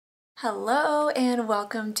Hello and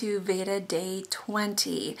welcome to VEDA Day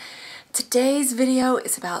 20. Today's video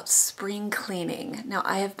is about spring cleaning. Now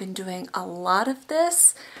I have been doing a lot of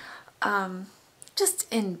this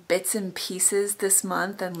just in bits and pieces this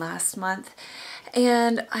month and last month,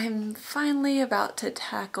 and I'm finally about to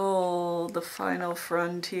tackle the final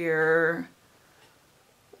frontier.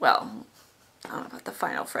 Well, I don't know about the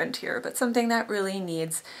final frontier, but something that really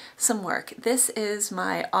needs some work. This is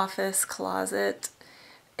my office closet.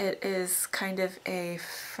 It is kind of a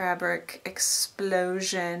fabric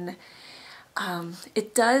explosion.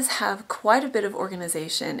 It does have quite a bit of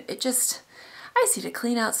organization. I just need to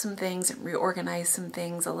clean out some things and reorganize some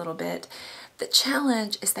things a little bit. The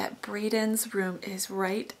challenge is that Braden's room is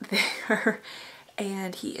right there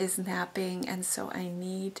and he is napping, and so I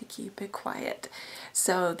need to keep it quiet.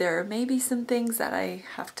 So there may be some things that I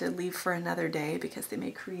have to leave for another day because they may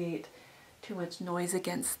create too much noise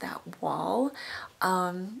against that wall,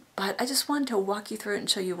 but I just wanted to walk you through it and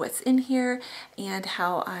show you what's in here and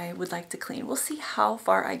how I would like to clean. We'll see how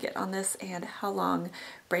far I get on this and how long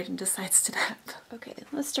Braden decides to nap. Okay,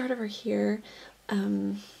 let's start over here.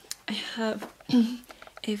 I have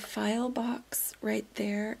a file box right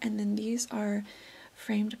there, and then these are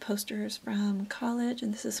framed posters from college,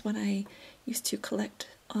 and this is when I used to collect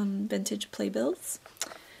vintage playbills.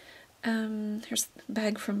 Here's the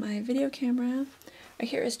bag from my video camera. Right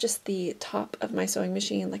here is just the top of my sewing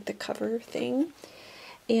machine, like the cover thing.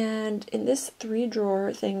 And in this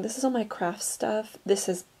 3-drawer thing, this is all my craft stuff. This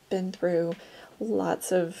has been through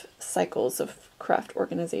lots of cycles of craft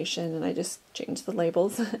organization, and I just change the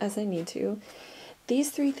labels as I need to. These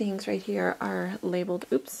 3 things right here are labeled,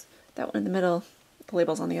 oops, that one in the middle, the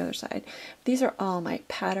label's on the other side. These are all my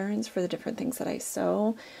patterns for the different things that I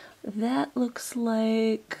sew. That looks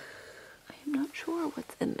like, I'm not sure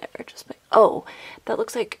what's in there. Oh, that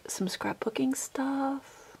looks like some scrapbooking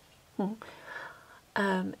stuff.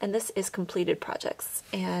 And this is completed projects.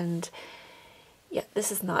 And yeah,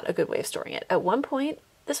 this is not a good way of storing it. At one point,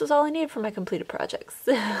 this was all I needed for my completed projects.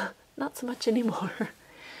 Not so much anymore.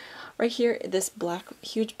 Right here, this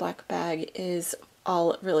huge black bag is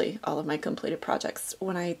really all of my completed projects.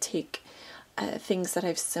 When I take things that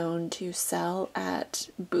I've sewn to sell at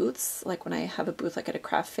booths, like when I have a booth like at a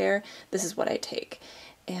craft fair, this is what I take.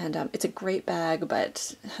 And it's a great bag,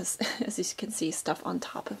 but has, as you can see, stuff on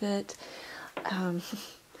top of it.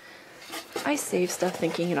 I save stuff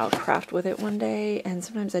thinking, I'll craft with it one day, and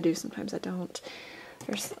sometimes I do, sometimes I don't.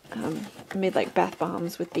 There's, I made like bath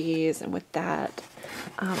bombs with these and with that.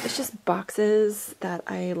 It's just boxes that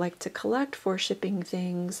I like to collect for shipping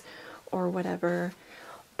things or whatever.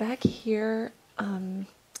 Back here,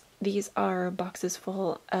 these are boxes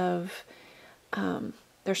full of,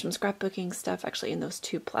 there's some scrapbooking stuff actually in those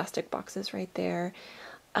 2 plastic boxes right there.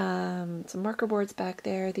 Some marker boards back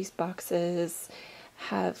there. These boxes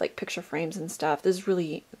have like picture frames and stuff. This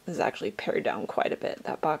is actually pared down quite a bit.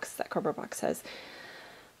 That cardboard box has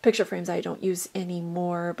picture frames I don't use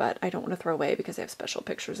anymore, but I don't want to throw away because they have special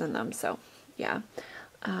pictures in them, so yeah.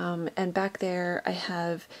 And back there I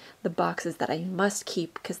have the boxes that I must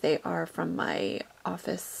keep because they are from my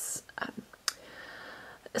office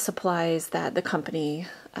supplies that the company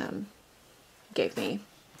gave me.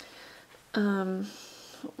 Oh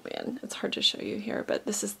man, it's hard to show you here, but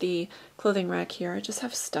this is the clothing rack here. I just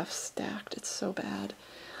have stuff stacked. It's so bad.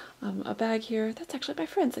 A bag here. That's actually my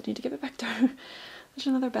friend's. I need to give it back to her. There's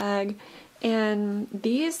another bag. And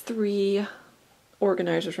these 3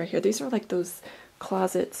 organizers right here, these are like those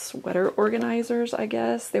closet sweater organizers, I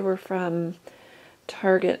guess. They were from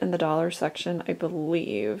Target in the dollar section, I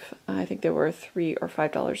believe. I think they were $3 or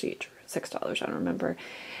 $5 each, or $6, I don't remember.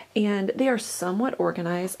 And they are somewhat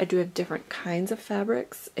organized. I do have different kinds of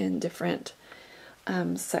fabrics in different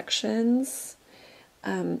sections.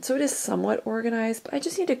 So it is somewhat organized, but I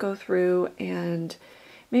just need to go through and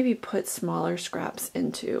maybe put smaller scraps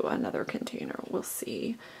into another container. We'll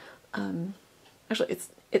see. Actually,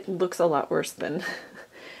 it looks a lot worse than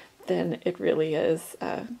it really is,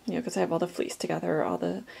 because I have all the fleece together, all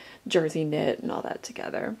the jersey knit and all that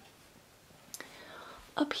together.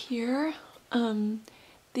 Up here,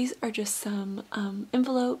 these are just some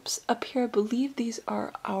envelopes. Up here, I believe these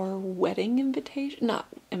are our wedding invitations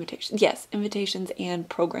and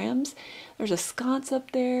programs. There's a sconce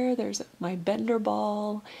up there. There's my bender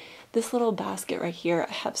ball. This little basket right here,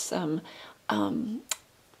 I have some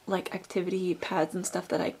like activity pads and stuff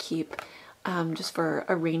that I keep just for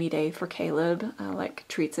a rainy day for Caleb, like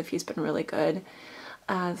treats if he's been really good.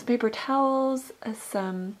 Some paper towels,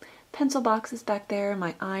 some pencil boxes back there,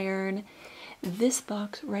 my iron. This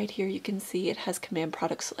box right here, you can see it has command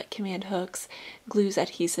products like command hooks, glues,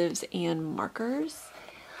 adhesives, and markers.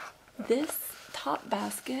 this top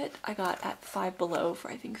basket I got at Five Below for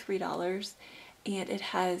I think $3, and it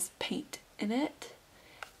has paint in it,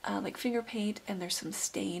 like finger paint, and there's some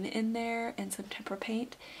stain in there and some tempera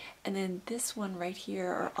paint. And then this one right here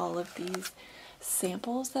are all of these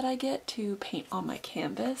samples that I get to paint on my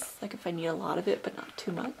canvas, like if I need a lot of it but not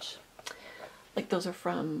too much. Like those are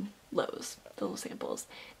from Lowe's, the little samples.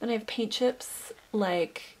 Then I have paint chips,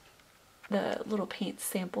 like the little paint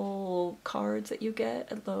sample cards that you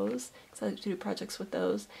get at Lowe's, because I like to do projects with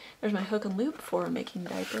those. There's my hook and loop for making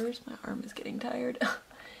diapers. My arm is getting tired.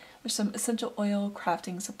 There's some essential oil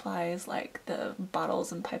crafting supplies like the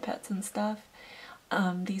bottles and pipettes and stuff.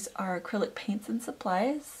 These are acrylic paints and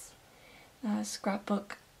supplies,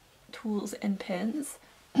 scrapbook tools and pens.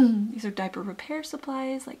 These are diaper repair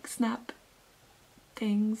supplies like snap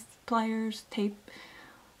things, pliers, tape,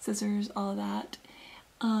 scissors, all of that.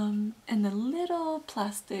 And the little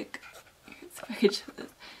plastic, let's see if I can show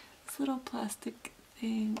this little plastic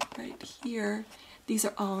thing right here. These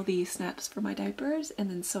are all the snaps for my diapers, and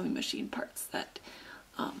then sewing machine parts that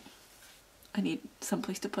I need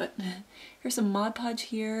someplace to put. Here's some Mod Podge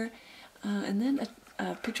here, and then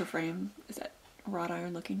a picture frame, is that wrought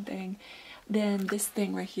iron looking thing. Then this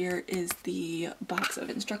thing right here is the box of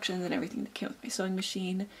instructions and everything that came with my sewing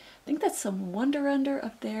machine. I think that's some Wonder Under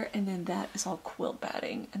up there, and then that is all quilt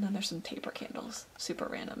batting, and then there's some taper candles, super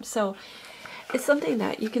random. So it's something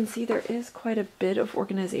that you can see there is quite a bit of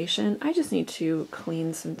organization. I just need to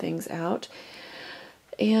clean some things out.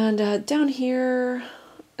 And down here,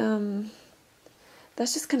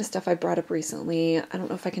 that's just kind of stuff I brought up recently. I don't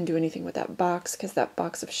know if I can do anything with that box, because that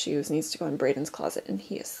box of shoes needs to go in Braden's closet and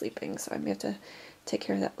he is sleeping, so I may have to take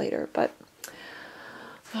care of that later. But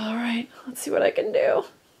all right, let's see what I can do.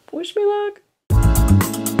 Wish me luck.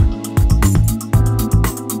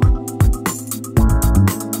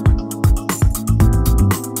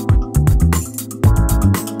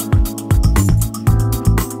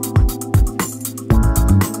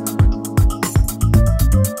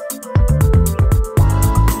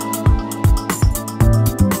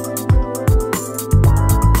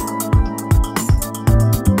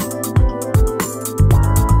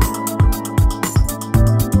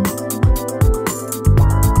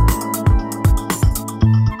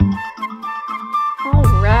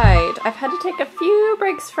 I've had to take a few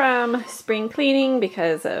breaks from spring cleaning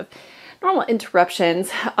because of normal interruptions,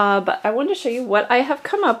 but I wanted to show you what I have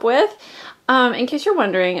come up with in case you're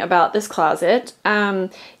wondering about this closet.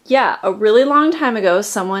 Yeah, a really long time ago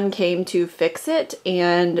someone came to fix it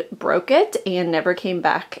and broke it and never came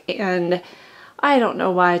back, and I don't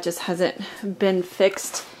know why it just hasn't been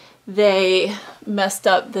fixed. They messed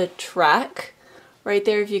up the track right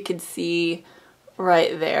there, if you can see.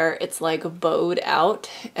 Right there, it's like bowed out,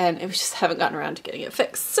 and we just haven't gotten around to getting it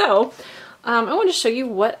fixed. So I want to show you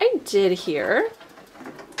what I did here.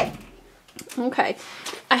 Okay,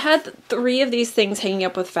 I had 3 of these things hanging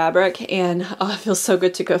up with fabric, and oh, it feels so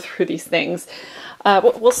good to go through these things.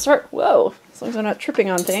 We'll start, whoa, as long as I'm not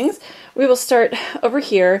tripping on things, we will start over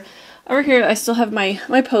here. Over here I still have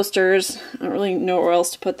my posters. I don't really know where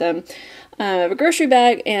else to put them. I have a grocery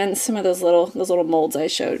bag and some of those little molds I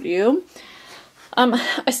showed you.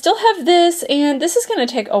 I still have this, and this is going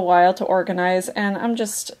to take a while to organize, and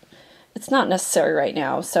it's not necessary right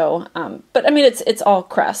now, so, but I mean, it's all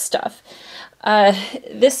craft stuff.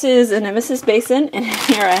 This is a Nemesis basin, and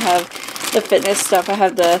here I have the fitness stuff. I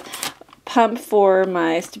have the pump for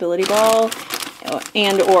my stability ball,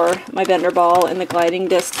 and or my bender ball, and the gliding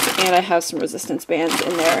discs, and I have some resistance bands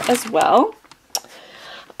in there as well.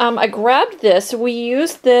 I grabbed this. We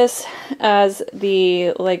used this as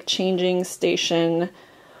the like changing station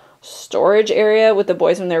storage area with the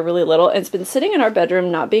boys when they're really little. And it's been sitting in our bedroom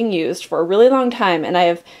not being used for a really long time, and I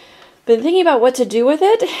have been thinking about what to do with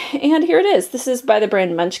it, and here it is. This is by the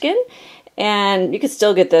brand Munchkin, and you could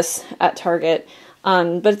still get this at Target,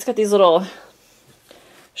 but it's got these little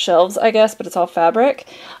shelves, I guess, but it's all fabric.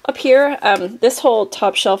 Up here, this whole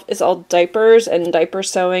top shelf is all diapers and diaper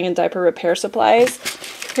sewing and diaper repair supplies.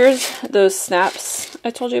 Here's those snaps I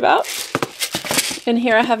told you about. And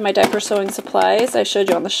here I have my diaper sewing supplies I showed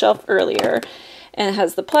you on the shelf earlier. And it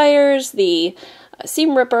has the pliers, the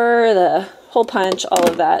seam ripper, the hole punch, all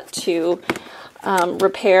of that to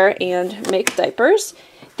repair and make diapers.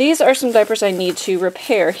 These are some diapers I need to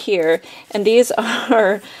repair here. And these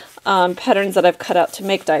are patterns that I've cut out to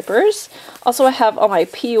make diapers. Also, I have all my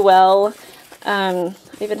PUL. I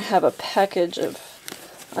even have a package of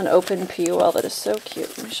unopened PUL that is so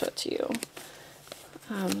cute. Let me show it to you.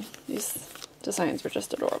 These designs were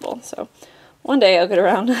just adorable. So one day I'll get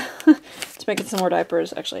around to making some more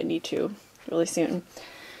diapers. Actually, I need to really soon.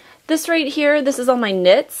 This right here, this is all my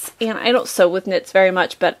knits, and I don't sew with knits very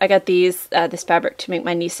much, but I got these this fabric to make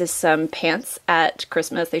my nieces some pants at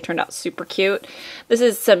Christmas. They turned out super cute. This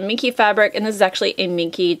is some Minky fabric, and this is actually a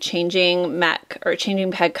Minky changing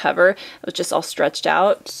pad cover. It was just all stretched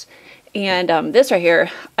out. And this right here,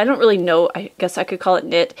 I don't really know, I guess I could call it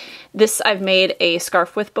knit. This I've made a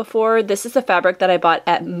scarf with before. This is the fabric that I bought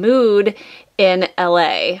at Mood in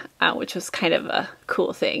LA, which was kind of a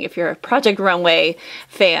cool thing. If you're a Project Runway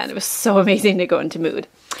fan, it was so amazing to go into Mood.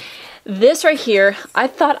 This right here, I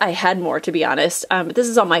thought I had more, to be honest, but this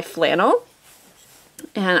is all my flannel,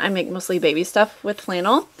 and I make mostly baby stuff with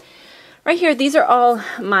flannel. Right here, these are all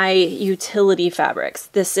my utility fabrics.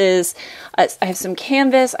 This is, I have some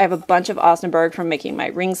canvas, I have a bunch of Osnaburg from making my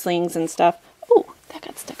ring slings and stuff. Oh, that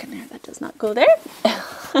got stuck in there, that does not go there.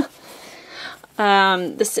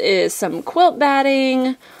 This is some quilt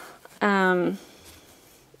batting.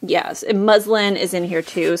 Yes, and muslin is in here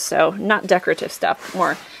too, so not decorative stuff,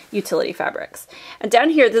 more utility fabrics. And down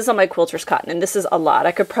here, this is all my quilter's cotton, and this is a lot.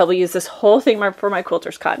 I could probably use this whole thing for my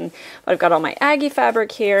quilter's cotton, but I've got all my Aggie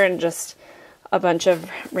fabric here and just a bunch of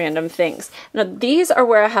random things. Now these are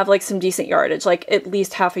where I have like some decent yardage, like at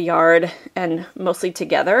least half a yard and mostly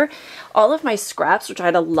together. All of my scraps, which I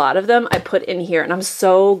had a lot of them, I put in here, and I'm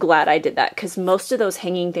so glad I did that because most of those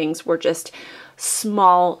hanging things were just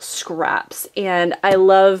small scraps, and I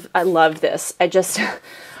love this. I just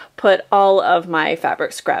put all of my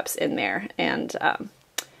fabric scraps in there, and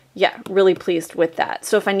yeah, really pleased with that.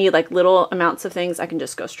 So if I need like little amounts of things, I can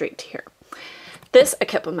just go straight to here. This I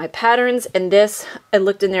kept with my patterns, and this I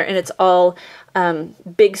looked in there, and it's all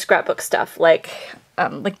big scrapbook stuff, like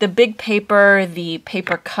the big paper, the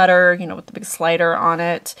paper cutter, you know, with the big slider on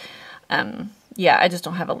it. Yeah, I just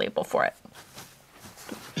don't have a label for it.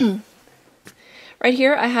 Right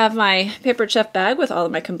here, I have my Paper Chef bag with all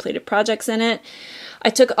of my completed projects in it.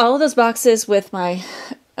 I took all of those boxes with my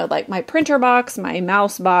like my printer box, my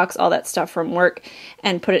mouse box, all that stuff from work,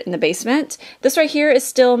 and put it in the basement. This right here is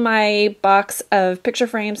still my box of picture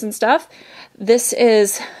frames and stuff. This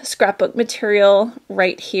is scrapbook material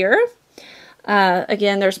right here.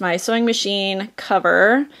 Again, there's my sewing machine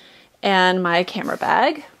cover and my camera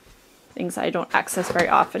bag, things I don't access very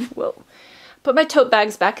often. Whoa. Put my tote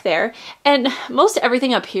bags back there, and most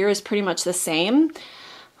everything up here is pretty much the same.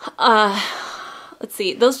 Let's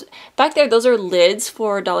see, those back there, those are lids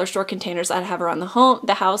for dollar store containers I have around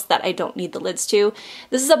the house that I don't need the lids to.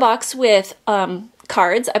 This is a box with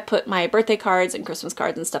cards. I put my birthday cards and Christmas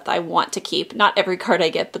cards and stuff that I want to keep. Not every card I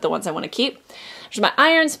get, but the ones I want to keep. There's my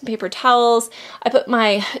irons, paper towels. I put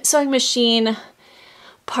my sewing machine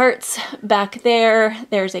parts back there.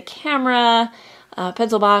 There's a camera,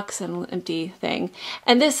 pencil box, and an empty thing.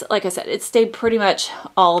 And this, like I said, it stayed pretty much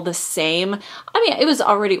all the same. I mean, it was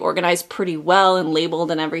already organized pretty well and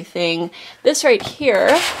labeled and everything. This right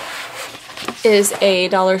here is a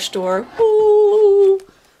dollar store. Ooh,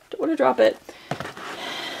 don't want to drop it.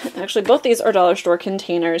 Actually, both these are dollar store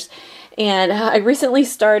containers. And I recently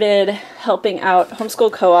started helping out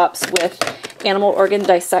homeschool co-ops with animal organ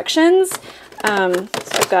dissections. So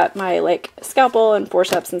I've got my like scalpel and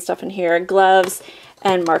forceps and stuff in here, gloves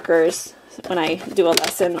and markers when I do a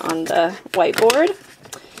lesson on the whiteboard.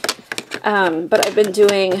 But I've been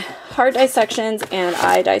doing heart dissections and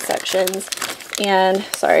eye dissections, and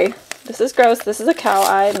sorry, this is gross. This is a cow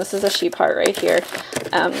eye and this is a sheep heart right here.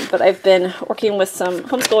 But I've been working with some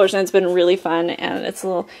homeschoolers, and it's been really fun, and it's a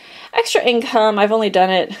little extra income. I've only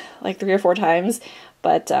done it like 3 or 4 times,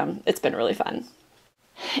 but it's been really fun.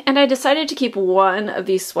 And I decided to keep one of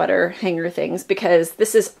these sweater hanger things because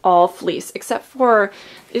this is all fleece, except for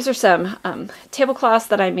these are some tablecloths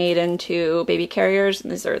that I made into baby carriers,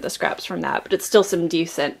 and these are the scraps from that, but it's still some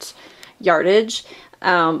decent yardage.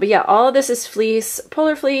 But yeah, all of this is fleece,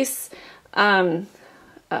 polar fleece,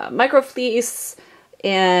 micro fleece,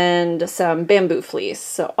 and some bamboo fleece.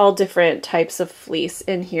 So all different types of fleece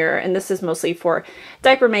in here, and this is mostly for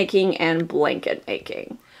diaper making and blanket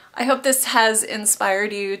making. I hope this has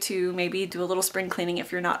inspired you to maybe do a little spring cleaning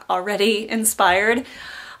if you're not already inspired.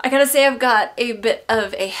 I gotta say, I've got a bit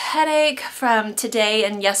of a headache from today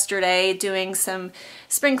and yesterday doing some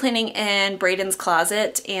spring cleaning in Braden's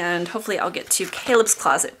closet, and hopefully I'll get to Caleb's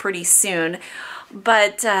closet pretty soon.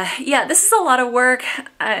 But yeah, this is a lot of work.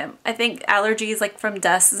 I think allergies like from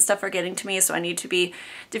dust and stuff are getting to me, so I need to be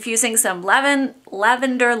diffusing some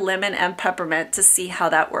lavender, lemon, and peppermint to see how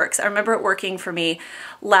that works. I remember it working for me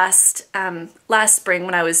last spring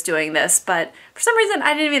when I was doing this, but for some reason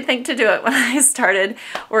I didn't even think to do it when I started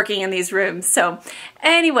working in these rooms. So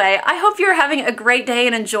anyway, I hope you're having a great day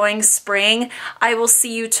and enjoying spring. I will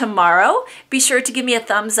see you tomorrow. Be sure to give me a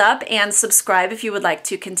thumbs up and subscribe if you would like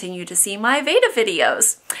to continue to see my VEDA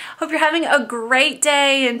videos. Hope you're having a great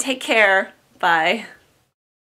day and take care. Bye.